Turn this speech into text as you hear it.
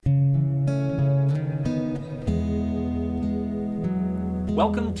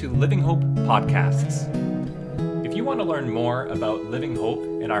Welcome to Living Hope Podcasts. If you want to learn more about Living Hope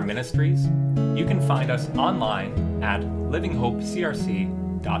and our ministries, you can find us online at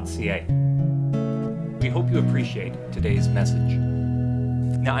livinghopecrc.ca. We hope you appreciate today's message.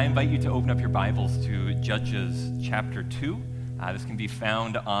 Now, I invite you to open up your Bibles to Judges chapter 2. This can be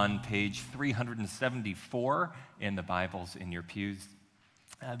found on page 374 in the Bibles in your pews.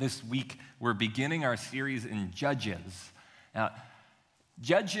 This week, we're beginning our series in Judges. Now,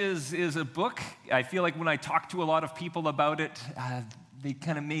 Judges is a book, I feel like when I talk to a lot of people about it, they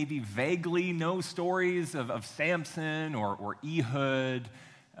kind of maybe vaguely know stories of Samson or Ehud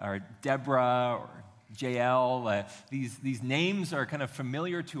or Deborah or Jael. These names are kind of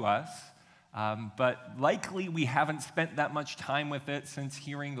familiar to us, but likely we haven't spent that much time with it since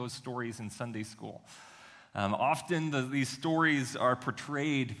hearing those stories in Sunday school. Often these stories are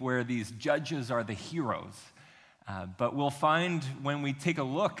portrayed where these judges are the heroes. But we'll find when we take a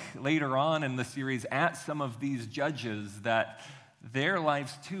look later on in the series at some of these judges that their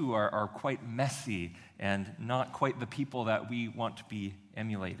lives too are quite messy and not quite the people that we want to be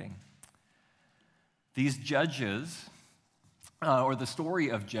emulating. These judges, or the story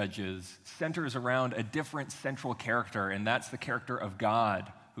of Judges, centers around a different central character, and that's the character of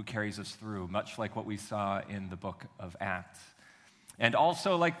God who carries us through, much like what we saw in the book of Acts. And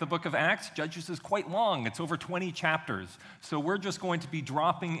also, like the book of Acts, Judges is quite long. It's over 20 chapters. So we're just going to be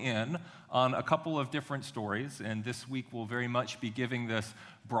dropping in on a couple of different stories, and this week we'll very much be giving this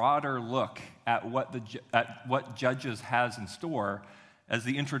broader look at what Judges has in store as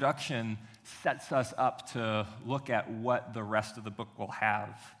the introduction sets us up to look at what the rest of the book will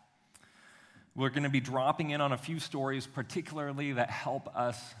have. We're going to be dropping in on a few stories, particularly that help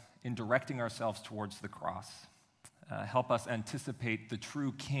us in directing ourselves towards the cross. Help us anticipate the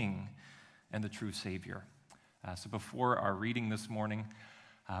true King and the true Savior. So before our reading this morning,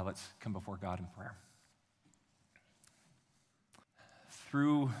 let's come before God in prayer.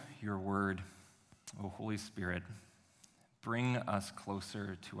 Through your word, O Holy Spirit, bring us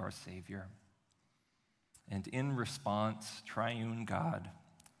closer to our Savior. And in response, triune God,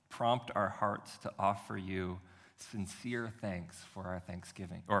 prompt our hearts to offer you sincere thanks for our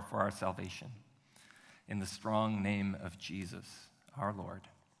thanksgiving, or for our salvation. In the strong name of Jesus, our Lord.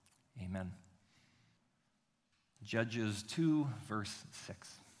 Amen. Judges 2, verse 6.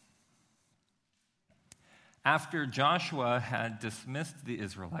 After Joshua had dismissed the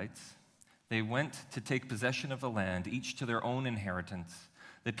Israelites, they went to take possession of the land, each to their own inheritance.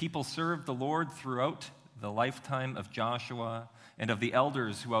 The people served the Lord throughout the lifetime of Joshua and of the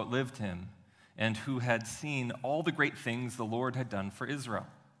elders who outlived him and who had seen all the great things the Lord had done for Israel.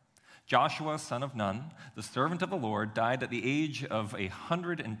 Joshua, son of Nun, the servant of the Lord, died at the age of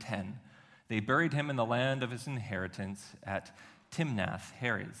 110. They buried him in the land of his inheritance at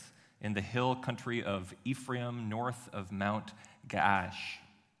Timnath-Heres, in the hill country of Ephraim, north of Mount Gaash.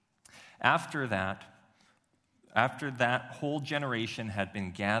 After that whole generation had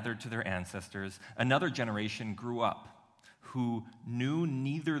been gathered to their ancestors, another generation grew up, who knew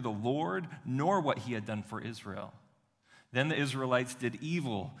neither the Lord nor what he had done for Israel. Then the Israelites did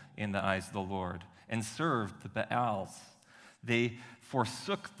evil in the eyes of the Lord and served the Baals. They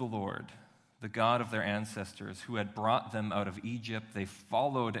forsook the Lord, the God of their ancestors, who had brought them out of Egypt. They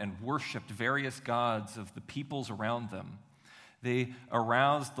followed and worshipped various gods of the peoples around them. They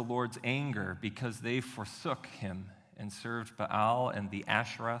aroused the Lord's anger because they forsook him and served Baal and the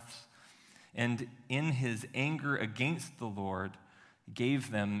Ashereths. And in his anger against the Lord,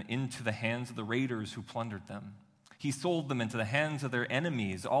 gave them into the hands of the raiders who plundered them. He sold them into the hands of their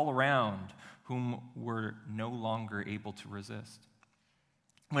enemies all around, whom were no longer able to resist.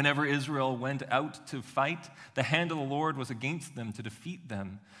 Whenever Israel went out to fight, the hand of the Lord was against them to defeat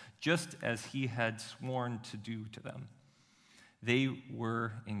them, just as he had sworn to do to them. They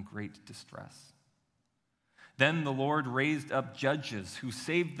were in great distress. Then the Lord raised up judges who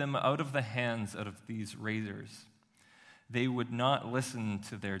saved them out of the hands of these raiders. They would not listen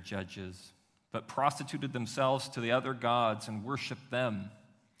to their judges, but prostituted themselves to the other gods and worshiped them.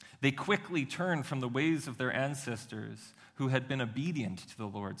 They quickly turned from the ways of their ancestors, who had been obedient to the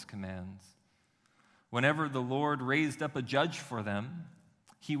Lord's commands. Whenever the Lord raised up a judge for them,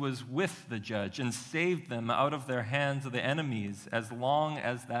 he was with the judge and saved them out of their hands of the enemies as long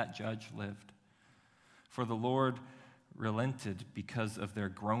as that judge lived. For the Lord relented because of their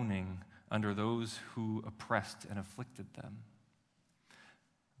groaning under those who oppressed and afflicted them.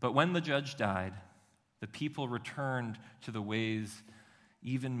 But when the judge died, the people returned to the ways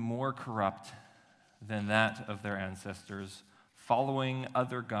even more corrupt than that of their ancestors, following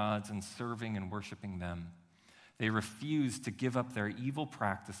other gods and serving and worshiping them. They refuse to give up their evil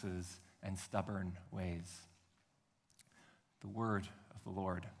practices and stubborn ways. The word of the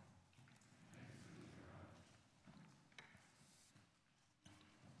Lord.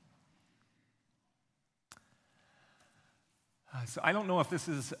 So I don't know if this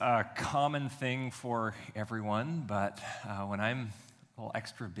is a common thing for everyone, but when I'm a little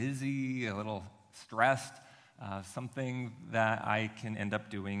extra busy, a little stressed, something that I can end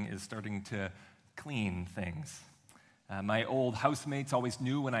up doing is starting to clean things. My old housemates always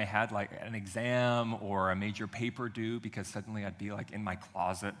knew when I had like an exam or a major paper due, because suddenly I'd be like in my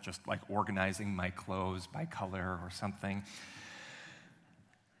closet just like organizing my clothes by color or something.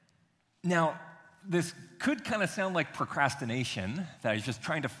 Now, this could kind of sound like procrastination, that I was just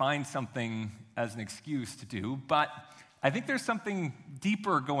trying to find something as an excuse to do, but I think there's something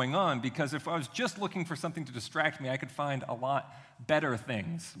deeper going on, because if I was just looking for something to distract me, I could find a lot better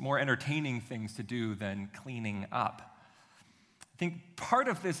things, more entertaining things to do than cleaning up. I think part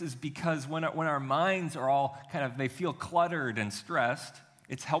of this is because when our minds are all they feel cluttered and stressed,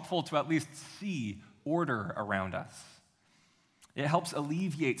 it's helpful to at least see order around us. It helps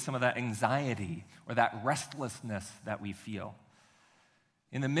alleviate some of that anxiety or that restlessness that we feel.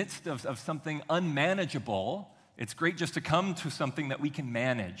 In the midst of something unmanageable, it's great just to come to something that we can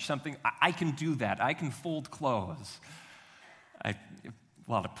manage, something, I can do that, I can fold clothes. A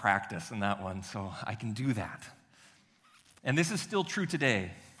lot of practice in that one, so I can do that. And this is still true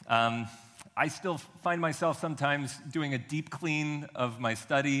today. I still find myself sometimes doing a deep clean of my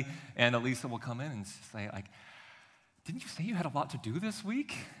study, and Elisa will come in and say, didn't you say you had a lot to do this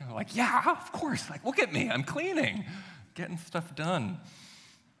week? And I'm like, yeah, of course. Look at me, I'm cleaning, getting stuff done.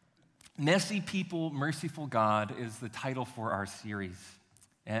 Messy People, Merciful God is the title for our series.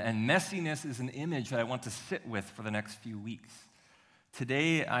 And messiness is an image that I want to sit with for the next few weeks.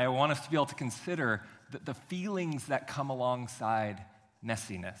 Today, I want us to be able to consider the feelings that come alongside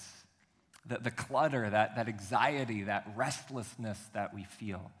messiness, the clutter, that anxiety, that restlessness that we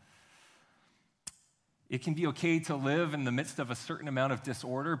feel. It can be okay to live in the midst of a certain amount of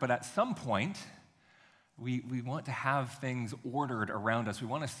disorder, but at some point, we want to have things ordered around us. We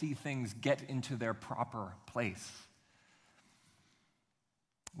want to see things get into their proper place.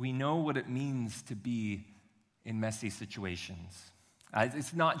 We know what it means to be in messy situations.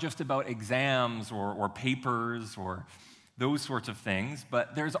 It's not just about exams or papers or those sorts of things,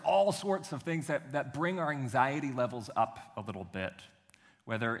 but there's all sorts of things that bring our anxiety levels up a little bit.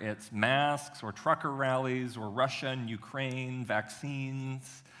 Whether it's masks or trucker rallies or Russia and Ukraine,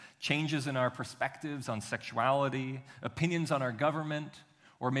 vaccines, changes in our perspectives on sexuality, opinions on our government,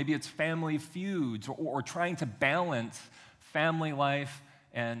 or maybe it's family feuds or trying to balance family life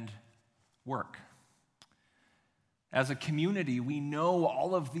and work. As a community, we know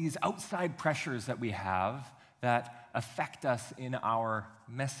all of these outside pressures that we have that affect us in our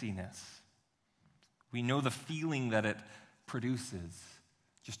messiness. We know the feeling that it produces.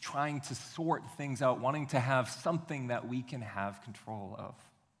 Just trying to sort things out, wanting to have something that we can have control of.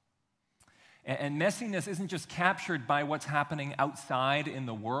 And messiness isn't just captured by what's happening outside in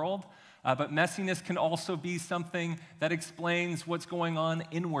the world, but messiness can also be something that explains what's going on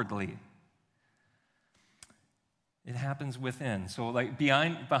inwardly. It happens within. So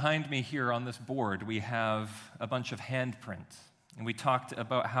behind me here on this board, we have a bunch of handprints. And we talked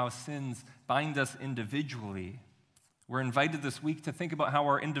about how sins bind us individually. We're invited this week to think about how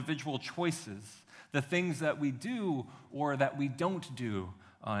our individual choices, the things that we do or that we don't do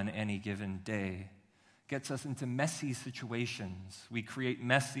on any given day, gets us into messy situations. We create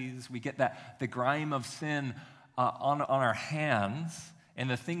messes. We get the grime of sin on our hands, and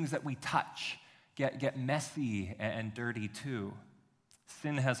the things that we touch get messy and dirty too.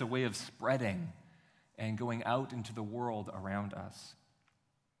 Sin has a way of spreading and going out into the world around us.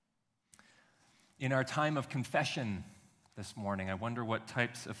 In our time of confession this morning, I wonder what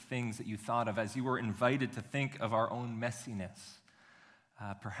types of things that you thought of as you were invited to think of our own messiness.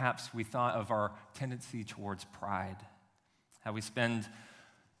 Perhaps we thought of our tendency towards pride, how we spend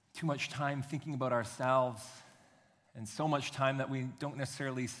too much time thinking about ourselves and so much time that we don't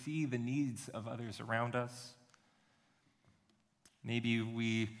necessarily see the needs of others around us. Maybe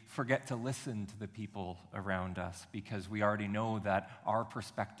we forget to listen to the people around us because we already know that our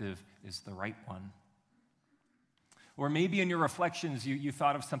perspective is the right one. Or maybe in your reflections, you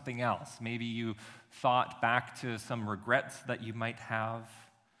thought of something else. Maybe you thought back to some regrets that you might have.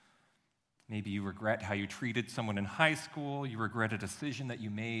 Maybe you regret how you treated someone in high school. You regret a decision that you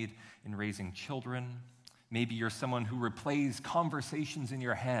made in raising children. Maybe you're someone who replays conversations in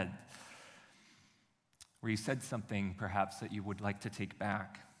your head where you said something perhaps that you would like to take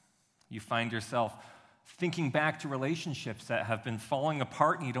back. You find yourself thinking back to relationships that have been falling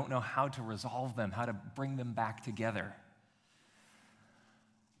apart and you don't know how to resolve them, how to bring them back together.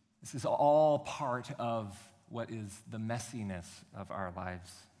 This is all part of what is the messiness of our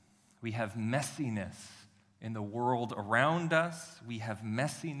lives. We have messiness in the world around us. We have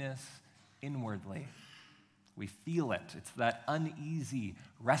messiness inwardly. We feel it. It's that uneasy,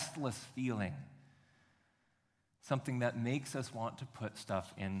 restless feeling. Something that makes us want to put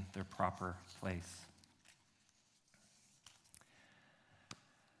stuff in their proper place.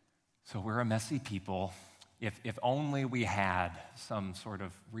 So we're a messy people. If only we had some sort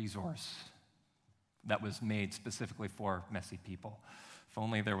of resource that was made specifically for messy people. If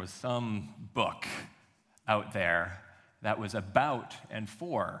only there was some book out there that was about and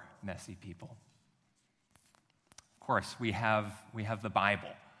for messy people. Of course, we have the Bible.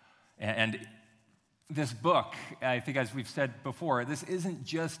 And this book, I think as we've said before, this isn't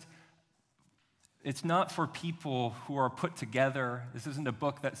just, it's not for people who are put together. This isn't a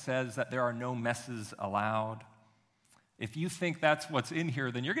book that says that there are no messes allowed. If you think that's what's in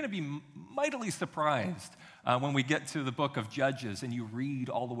here, then you're going to be mightily surprised when we get to the book of Judges and you read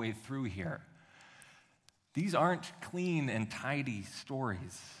all the way through here. These aren't clean and tidy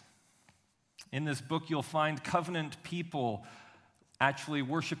stories. In this book, you'll find covenant people actually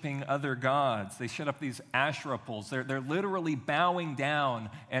worshiping other gods. They set up these Asherah poles. They're literally bowing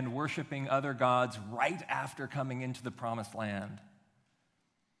down and worshiping other gods right after coming into the promised land.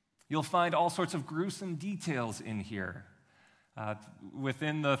 You'll find all sorts of gruesome details in here.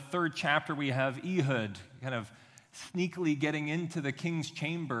 Within the 3rd chapter, we have Ehud kind of sneakily getting into the king's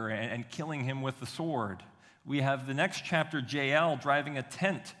chamber and killing him with the sword. We have the next chapter, Jael driving a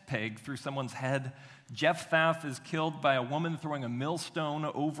tent peg through someone's head. Jephthah is killed by a woman throwing a millstone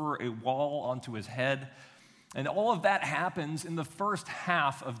over a wall onto his head. And all of that happens in the first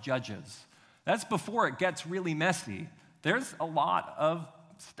half of Judges. That's before it gets really messy. There's a lot of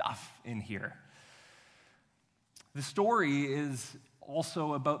stuff in here. The story is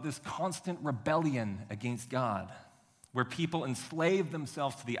also about this constant rebellion against God, where people enslave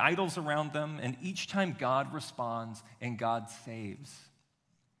themselves to the idols around them, and each time God responds and God saves.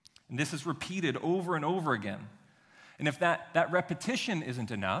 And this is repeated over and over again. And if that repetition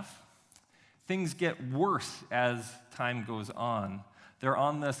isn't enough, things get worse as time goes on. They're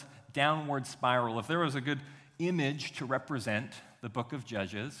on this downward spiral. If there was a good image to represent the book of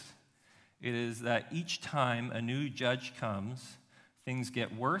Judges, it is that each time a new judge comes, things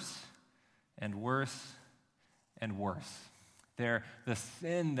get worse and worse and worse. The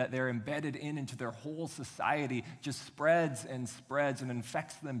sin that they're embedded into their whole society just spreads and spreads and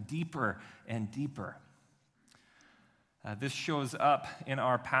infects them deeper and deeper. This shows up in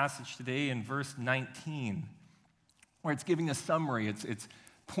our passage today in verse 19, where it's giving a summary. It's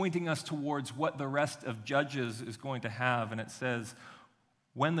pointing us towards what the rest of Judges is going to have. And it says,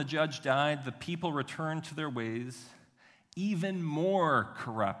 when the judge died, the people returned to their ways, even more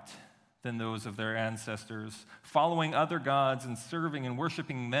corrupt than those of their ancestors, following other gods and serving and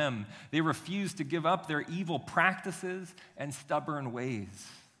worshiping them. They refused to give up their evil practices and stubborn ways.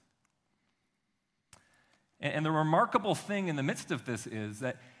 And the remarkable thing in the midst of this is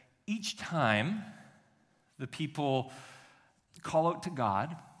that each time the people call out to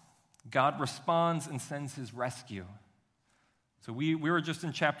God, God responds and sends his rescue. So we were just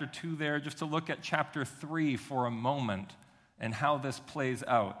in chapter 2 there, just to look at chapter 3 for a moment and how this plays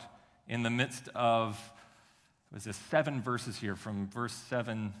out in the midst of, there's 7 verses here from verse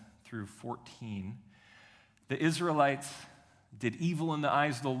 7 through 14. The Israelites did evil in the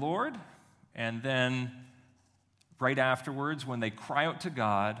eyes of the Lord, and then right afterwards, when they cry out to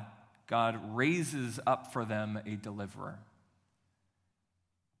God, God raises up for them a deliverer.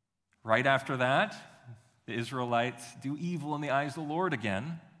 Right after that, the Israelites do evil in the eyes of the Lord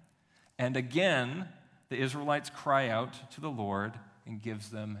again, and again, the Israelites cry out to the Lord and gives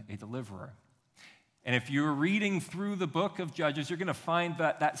them a deliverer. And if you're reading through the book of Judges, you're going to find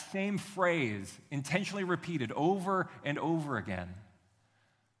that same phrase intentionally repeated over and over again.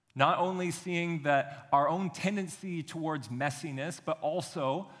 Not only seeing that our own tendency towards messiness, but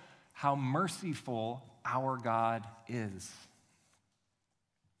also how merciful our God is.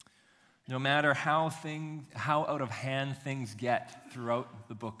 No matter how out of hand things get throughout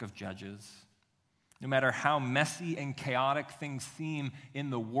the book of Judges, no matter how messy and chaotic things seem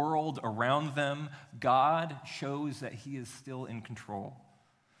in the world around them, God shows that he is still in control.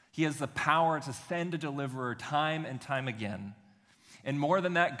 He has the power to send a deliverer time and time again. And more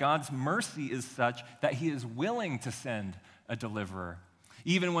than that, God's mercy is such that he is willing to send a deliverer.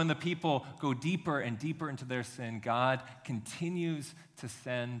 Even when the people go deeper and deeper into their sin, God continues to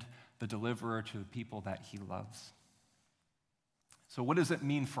send the deliverer to the people that he loves. So what does it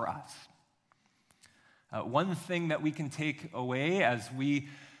mean for us? One thing that we can take away as we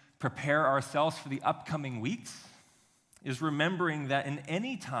prepare ourselves for the upcoming weeks is remembering that in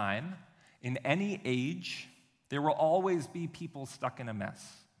any time, in any age, there will always be people stuck in a mess.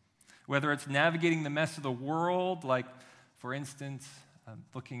 Whether it's navigating the mess of the world, like, for instance,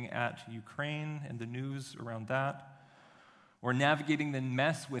 looking at Ukraine and the news around that, or navigating the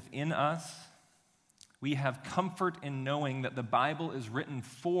mess within us, we have comfort in knowing that the Bible is written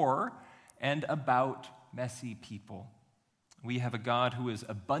for and about messy people. We have a God who is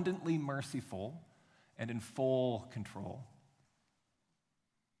abundantly merciful and in full control.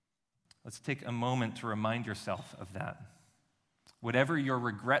 Let's take a moment to remind yourself of that. Whatever your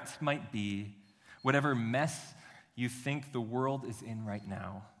regrets might be, whatever mess you think the world is in right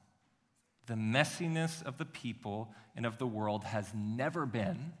now, the messiness of the people and of the world has never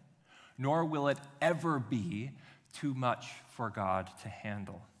been, nor will it ever be, too much for God to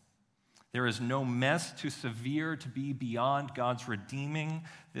handle. There is no mess too severe to be beyond God's redeeming.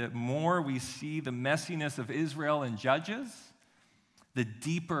 The more we see the messiness of Israel in Judges, the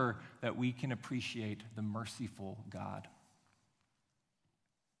deeper that we can appreciate the merciful God.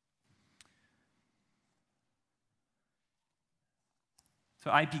 So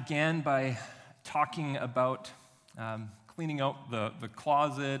I began by talking about cleaning out the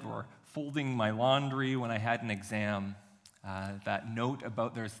closet or folding my laundry when I had an exam. That note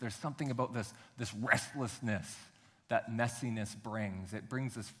about there's something about this restlessness that messiness brings. It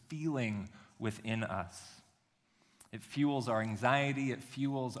brings this feeling within us. It fuels our anxiety. It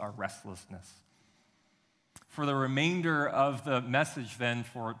fuels our restlessness. For the remainder of the message then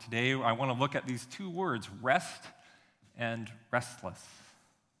for today, I want to look at these two words, rest and restless.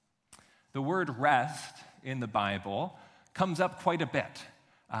 The word rest in the Bible comes up quite a bit.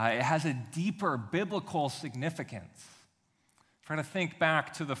 It has a deeper biblical significance. Try to think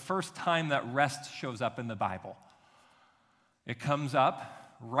back to the first time that rest shows up in the Bible. It comes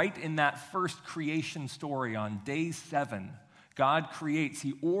up right in that first creation story on day 7. God creates,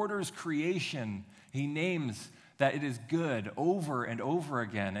 he orders creation, he names that it is good over and over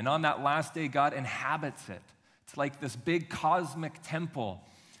again. And on that last day, God inhabits it. It's like this big cosmic temple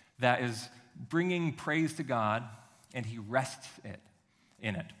that is bringing praise to God, and he rests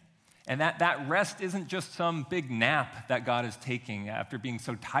in it. And that rest isn't just some big nap that God is taking after being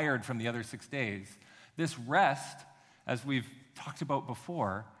so tired from the other 6 days. This rest, as we've talked about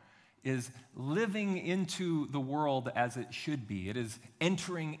before, is living into the world as it should be. It is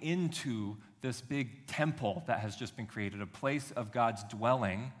entering into this big temple that has just been created, a place of God's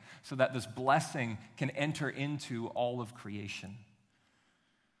dwelling, so that this blessing can enter into all of creation.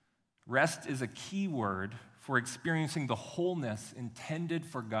 Rest is a key word for experiencing the wholeness intended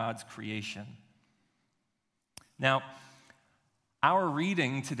for God's creation. Now, our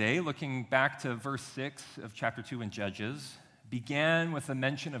reading today, looking back to verse 6 of chapter 2 in Judges, began with a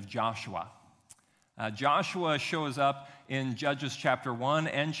mention of Joshua. Joshua shows up in Judges chapter 1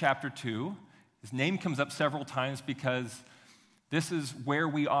 and chapter 2. His name comes up several times because this is where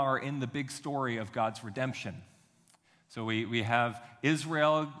we are in the big story of God's redemption. So we have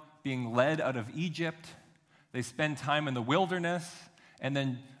Israel being led out of Egypt. They spend time in the wilderness, and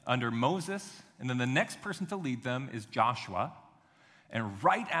then under Moses, and then the next person to lead them is Joshua. And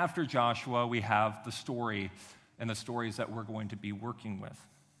right after Joshua, we have the story and the stories that we're going to be working with.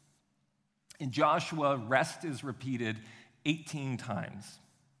 In Joshua, rest is repeated 18 times.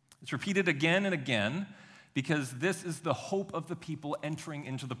 It's repeated again and again because this is the hope of the people entering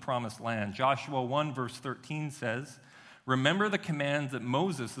into the promised land. Joshua 1 verse 13 says, "Remember the commands that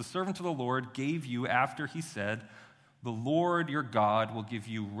Moses, the servant of the Lord, gave you after he said, 'The Lord your God will give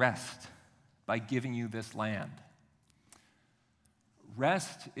you rest by giving you this land.'"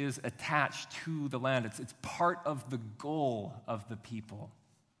 Rest is attached to the land. It's part of the goal of the people.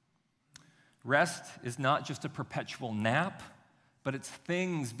 Rest is not just a perpetual nap, but it's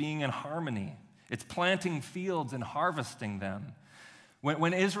things being in harmony. It's planting fields and harvesting them.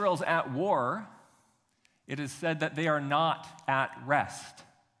 When Israel's at war, it is said that they are not at rest.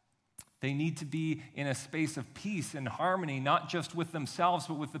 They need to be in a space of peace and harmony, not just with themselves,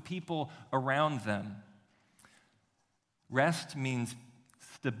 but with the people around them. Rest means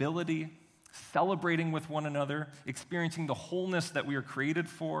stability, celebrating with one another, experiencing the wholeness that we are created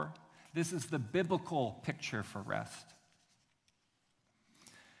for. This is the biblical picture for rest.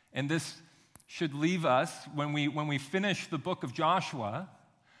 And this should leave us, when we finish the book of Joshua,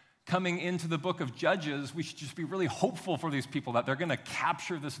 coming into the book of Judges, we should just be really hopeful for these people that they're going to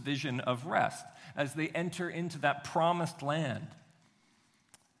capture this vision of rest as they enter into that promised land.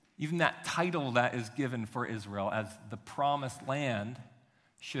 Even that title that is given for Israel as the promised land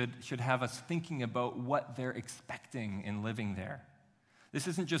should have us thinking about what they're expecting in living there. This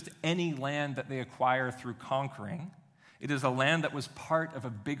isn't just any land that they acquire through conquering. It is a land that was part of a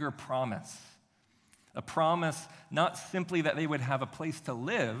bigger promise. A promise not simply that they would have a place to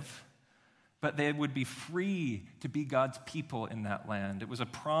live, but they would be free to be God's people in that land. It was a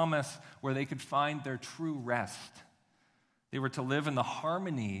promise where they could find their true rest. They were to live in the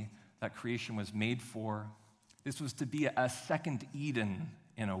harmony that creation was made for. This was to be a second Eden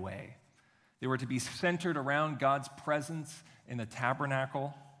in a way. They were to be centered around God's presence in the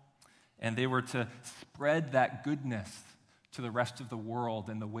tabernacle, and they were to spread that goodness to the rest of the world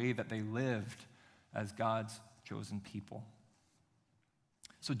in the way that they lived as God's chosen people.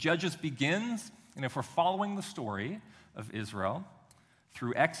 So Judges begins, and if we're following the story of Israel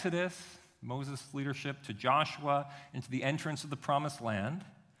through Exodus, Moses' leadership, to Joshua, into the entrance of the promised land,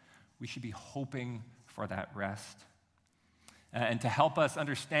 we should be hoping for that rest. And to help us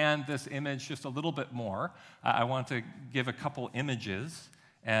understand this image just a little bit more, I want to give a couple images.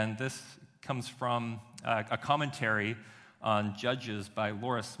 And this comes from a commentary on Judges by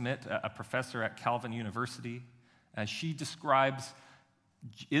Laura Smith, a professor at Calvin University. She describes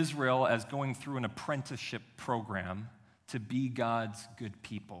Israel as going through an apprenticeship program to be God's good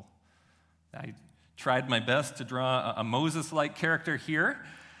people. I tried my best to draw a Moses-like character here.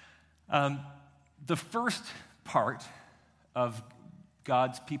 The first part of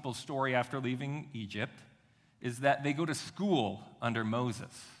God's people's story after leaving Egypt is that they go to school under Moses.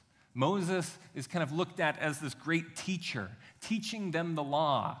 Moses is kind of looked at as this great teacher, teaching them the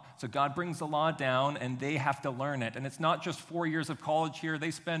law. So God brings the law down, and they have to learn it. And it's not just 4 years of college here.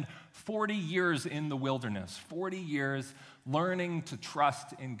 They spend 40 years in the wilderness, 40 years learning to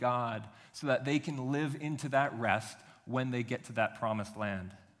trust in God so that they can live into that rest when they get to that promised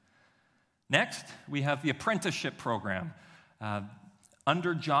land. Next, we have the apprenticeship program.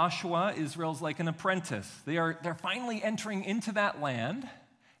 Under Joshua, Israel's like an apprentice. They're finally entering into that land,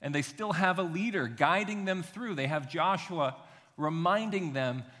 and they still have a leader guiding them through. They have Joshua reminding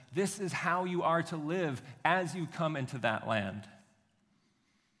them, this is how you are to live as you come into that land.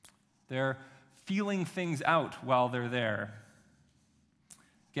 They're feeling things out while they're there,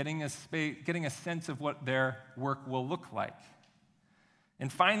 getting a sense of what their work will look like.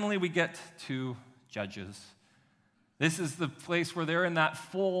 And finally, we get to Judges. This is the place where they're in that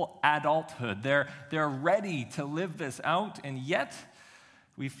full adulthood. They're ready to live this out, and yet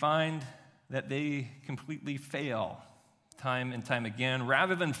we find that they completely fail time and time again.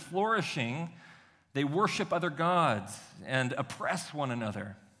 Rather than flourishing, they worship other gods and oppress one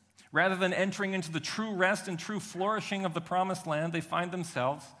another. Rather than entering into the true rest and true flourishing of the promised land, they find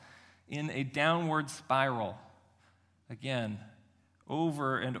themselves in a downward spiral. Again,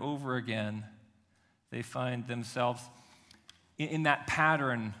 over and over again, they find themselves in that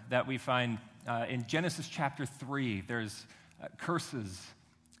pattern that we find in Genesis chapter 3. There's curses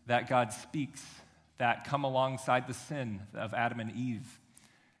that God speaks that come alongside the sin of Adam and Eve.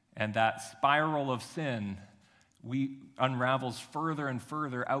 And that spiral of sin unravels further and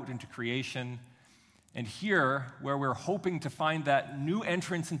further out into creation. And here, where we're hoping to find that new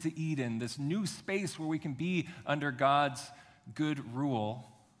entrance into Eden, this new space where we can be under God's good rule,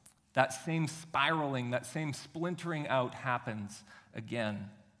 that same spiraling, that same splintering out happens again.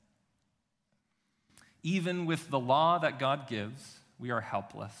 Even with the law that God gives, we are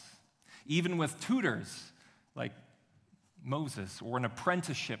helpless. Even with tutors like Moses or an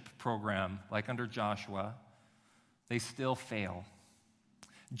apprenticeship program like under Joshua, they still fail.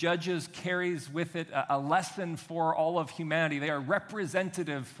 Judges carries with it a lesson for all of humanity. They are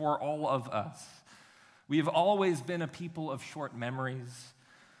representative for all of us. We have always been a people of short memories,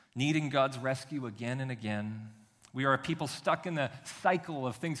 needing God's rescue again and again. We are a people stuck in the cycle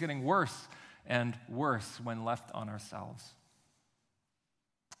of things getting worse and worse when left on ourselves.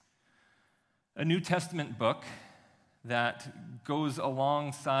 A New Testament book that goes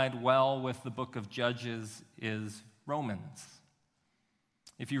alongside well with the book of Judges is Romans.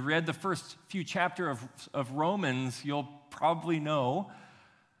 If you read the first few chapters of Romans, you'll probably know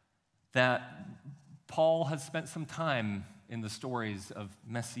that Paul has spent some time in the stories of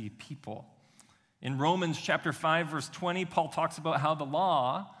messy people. In Romans chapter 5, verse 20, Paul talks about how the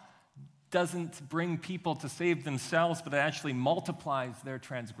law doesn't bring people to save themselves, but it actually multiplies their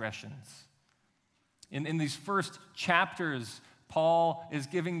transgressions. In these first chapters, Paul is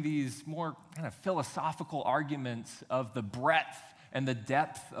giving these more kind of philosophical arguments of the breadth and the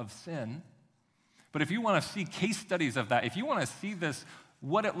depth of sin. But if you want to see case studies of that, if you want to see this,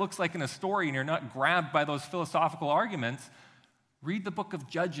 what it looks like in a story, and you're not grabbed by those philosophical arguments, Read the book of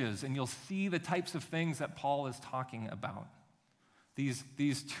Judges, and you'll see the types of things that Paul is talking about.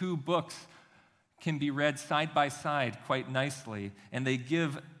 These two books can be read side by side quite nicely, and they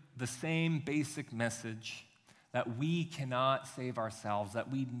give the same basic message that we cannot save ourselves, that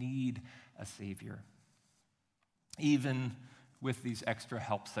we need a Savior, even with these extra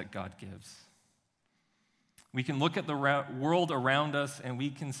helps that God gives. We can look at the world around us and we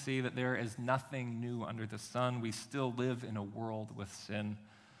can see that there is nothing new under the sun. We still live in a world with sin,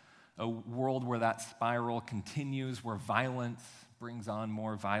 a world where that spiral continues, where violence brings on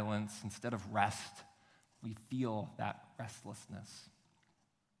more violence. Instead of rest, we feel that restlessness.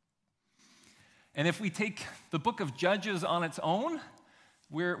 And if we take the book of Judges on its own,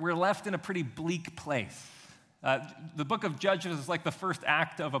 we're left in a pretty bleak place. The book of Judges is like the first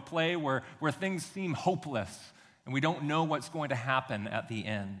act of a play where things seem hopeless and we don't know what's going to happen at the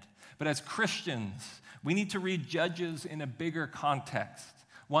end. But as Christians, we need to read Judges in a bigger context,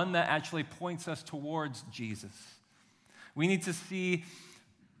 one that actually points us towards Jesus. We need to see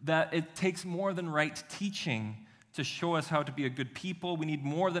that it takes more than right teaching to show us how to be a good people. We need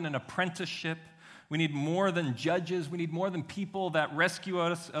more than an apprenticeship. We need more than judges. We need more than people that rescue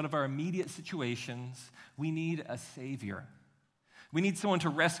us out of our immediate situations. We need a Savior. We need someone to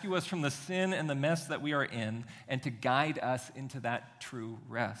rescue us from the sin and the mess that we are in and to guide us into that true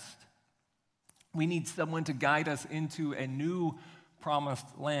rest. We need someone to guide us into a new promised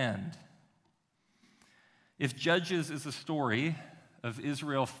land. If Judges is a story of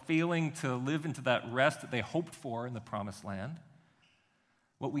Israel failing to live into that rest that they hoped for in the promised land,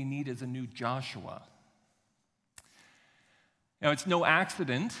 what we need is a new Joshua. Now, it's no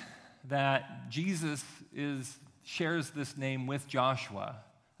accident that Jesus shares this name with Joshua.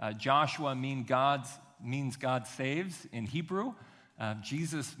 Joshua means God saves in Hebrew.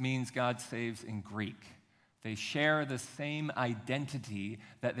 Jesus means God saves in Greek. They share the same identity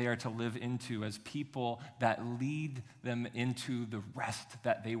that they are to live into as people that lead them into the rest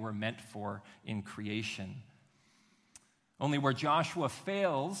that they were meant for in creation. Only where Joshua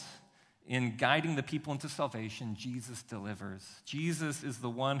fails in guiding the people into salvation, Jesus delivers. Jesus is the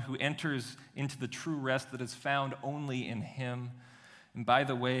one who enters into the true rest that is found only in him. And by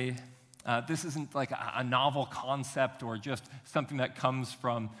the way, this isn't like a novel concept or just something that comes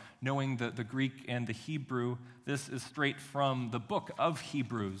from knowing the Greek and the Hebrew. This is straight from the book of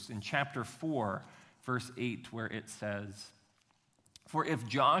Hebrews in chapter 4, verse 8, where it says, "For if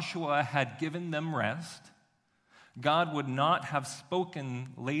Joshua had given them rest, God would not have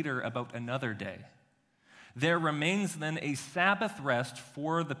spoken later about another day. There remains then a Sabbath rest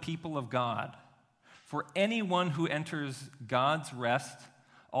for the people of God. For anyone who enters God's rest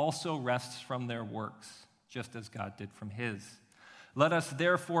also rests from their works, just as God did from his. Let us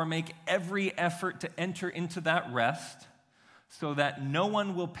therefore make every effort to enter into that rest, so that no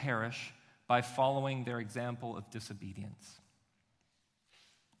one will perish by following their example of disobedience."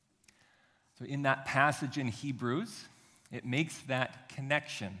 So in that passage in Hebrews, it makes that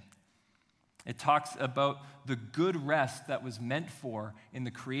connection. It talks about the good rest that was meant for in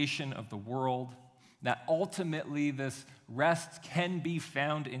the creation of the world, that ultimately this rest can be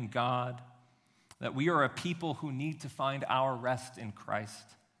found in God, that we are a people who need to find our rest in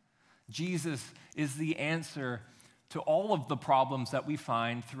Christ. Jesus is the answer to all of the problems that we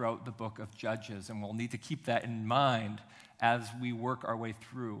find throughout the book of Judges, and we'll need to keep that in mind as we work our way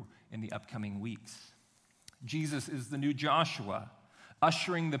through in the upcoming weeks. Jesus is the new Joshua,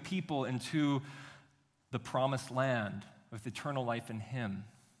 ushering the people into the promised land with eternal life in him.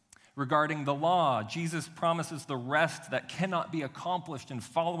 Regarding the law, Jesus promises the rest that cannot be accomplished in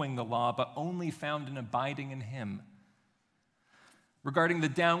following the law, but only found in abiding in him. Regarding the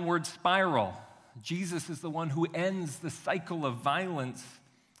downward spiral, Jesus is the one who ends the cycle of violence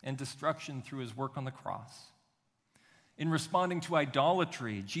and destruction through his work on the cross. In responding to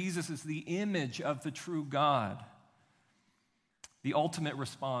idolatry, Jesus is the image of the true God, the ultimate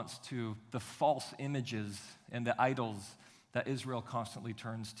response to the false images and the idols that Israel constantly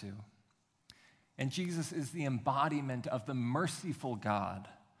turns to. And Jesus is the embodiment of the merciful God,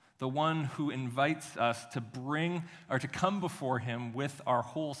 the one who invites us to bring or to come before him with our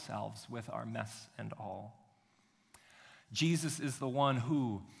whole selves, with our mess and all. Jesus is the one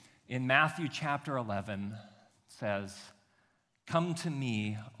who, in Matthew chapter 11, says, "Come to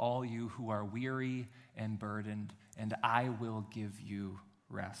me, all you who are weary and burdened, and I will give you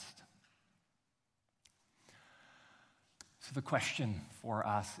rest." So the question for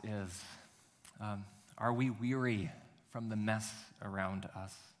us is, are we weary from the mess around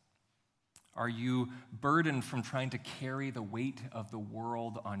us? Are you burdened from trying to carry the weight of the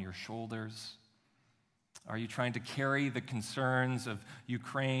world on your shoulders? Are you trying to carry the concerns of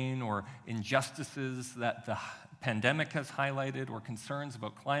Ukraine or injustices that the pandemic has highlighted or concerns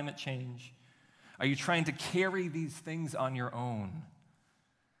about climate change? Are you trying to carry these things on your own?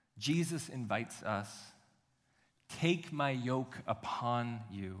 Jesus invites us, take my yoke upon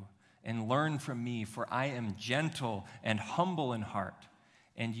you and learn from me, for I am gentle and humble in heart,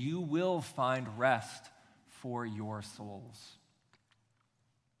 and you will find rest for your souls.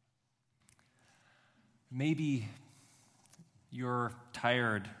 Maybe you're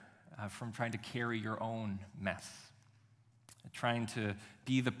tired from trying to carry your own mess, trying to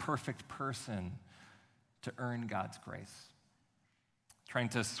be the perfect person to earn God's grace, trying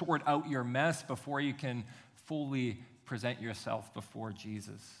to sort out your mess before you can fully present yourself before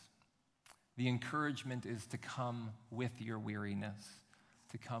Jesus. The encouragement is to come with your weariness,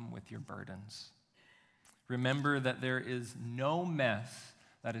 to come with your burdens. Remember that there is no mess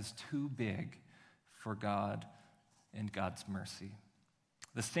that is too big for God and God's mercy.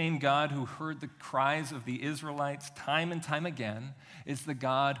 The same God who heard the cries of the Israelites time and time again is the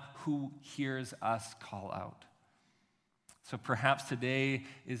God who hears us call out. So perhaps today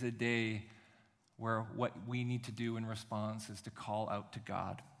is a day where what we need to do in response is to call out to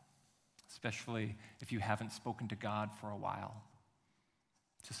God, especially if you haven't spoken to God for a while,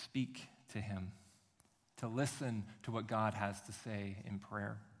 to speak to him, to listen to what God has to say in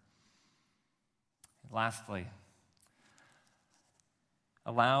prayer. And lastly,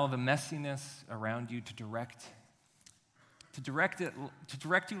 allow the messiness around you to direct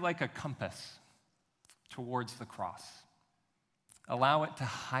you like a compass towards the cross. Allow it to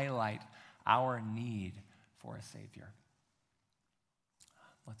highlight our need for a Savior.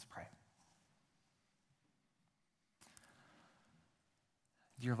 Let's pray.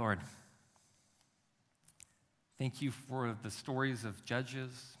 Dear Lord, thank you for the stories of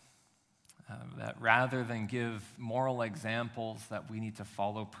Judges that rather than give moral examples that we need to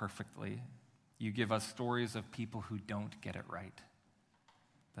follow perfectly, you give us stories of people who don't get it right,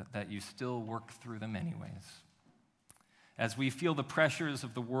 that you still work through them anyways. As we feel the pressures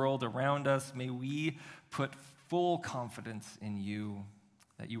of the world around us, may we put full confidence in you,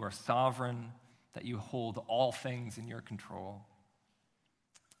 that you are sovereign, that you hold all things in your control.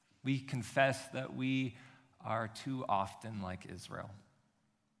 We confess that we are too often like Israel.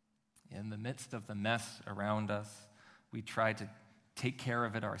 In the midst of the mess around us, we try to take care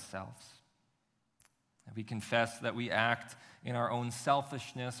of it ourselves. And we confess that we act in our own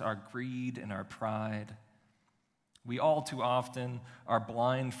selfishness, our greed, and our pride. We all too often are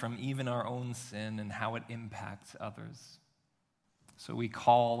blind from even our own sin and how it impacts others. So we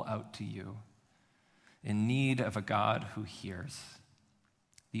call out to you in need of a God who hears,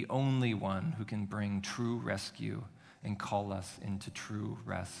 the only one who can bring true rescue and call us into true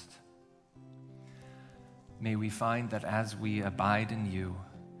rest. May we find that as we abide in you,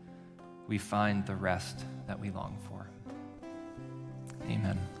 we find the rest that we long for.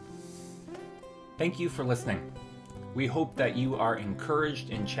 Amen. Thank you for listening. We hope that you are encouraged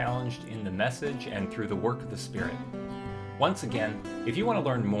and challenged in the message and through the work of the Spirit. Once again, if you want to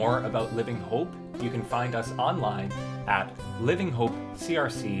learn more about Living Hope, you can find us online at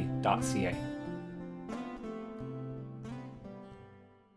livinghopecrc.ca.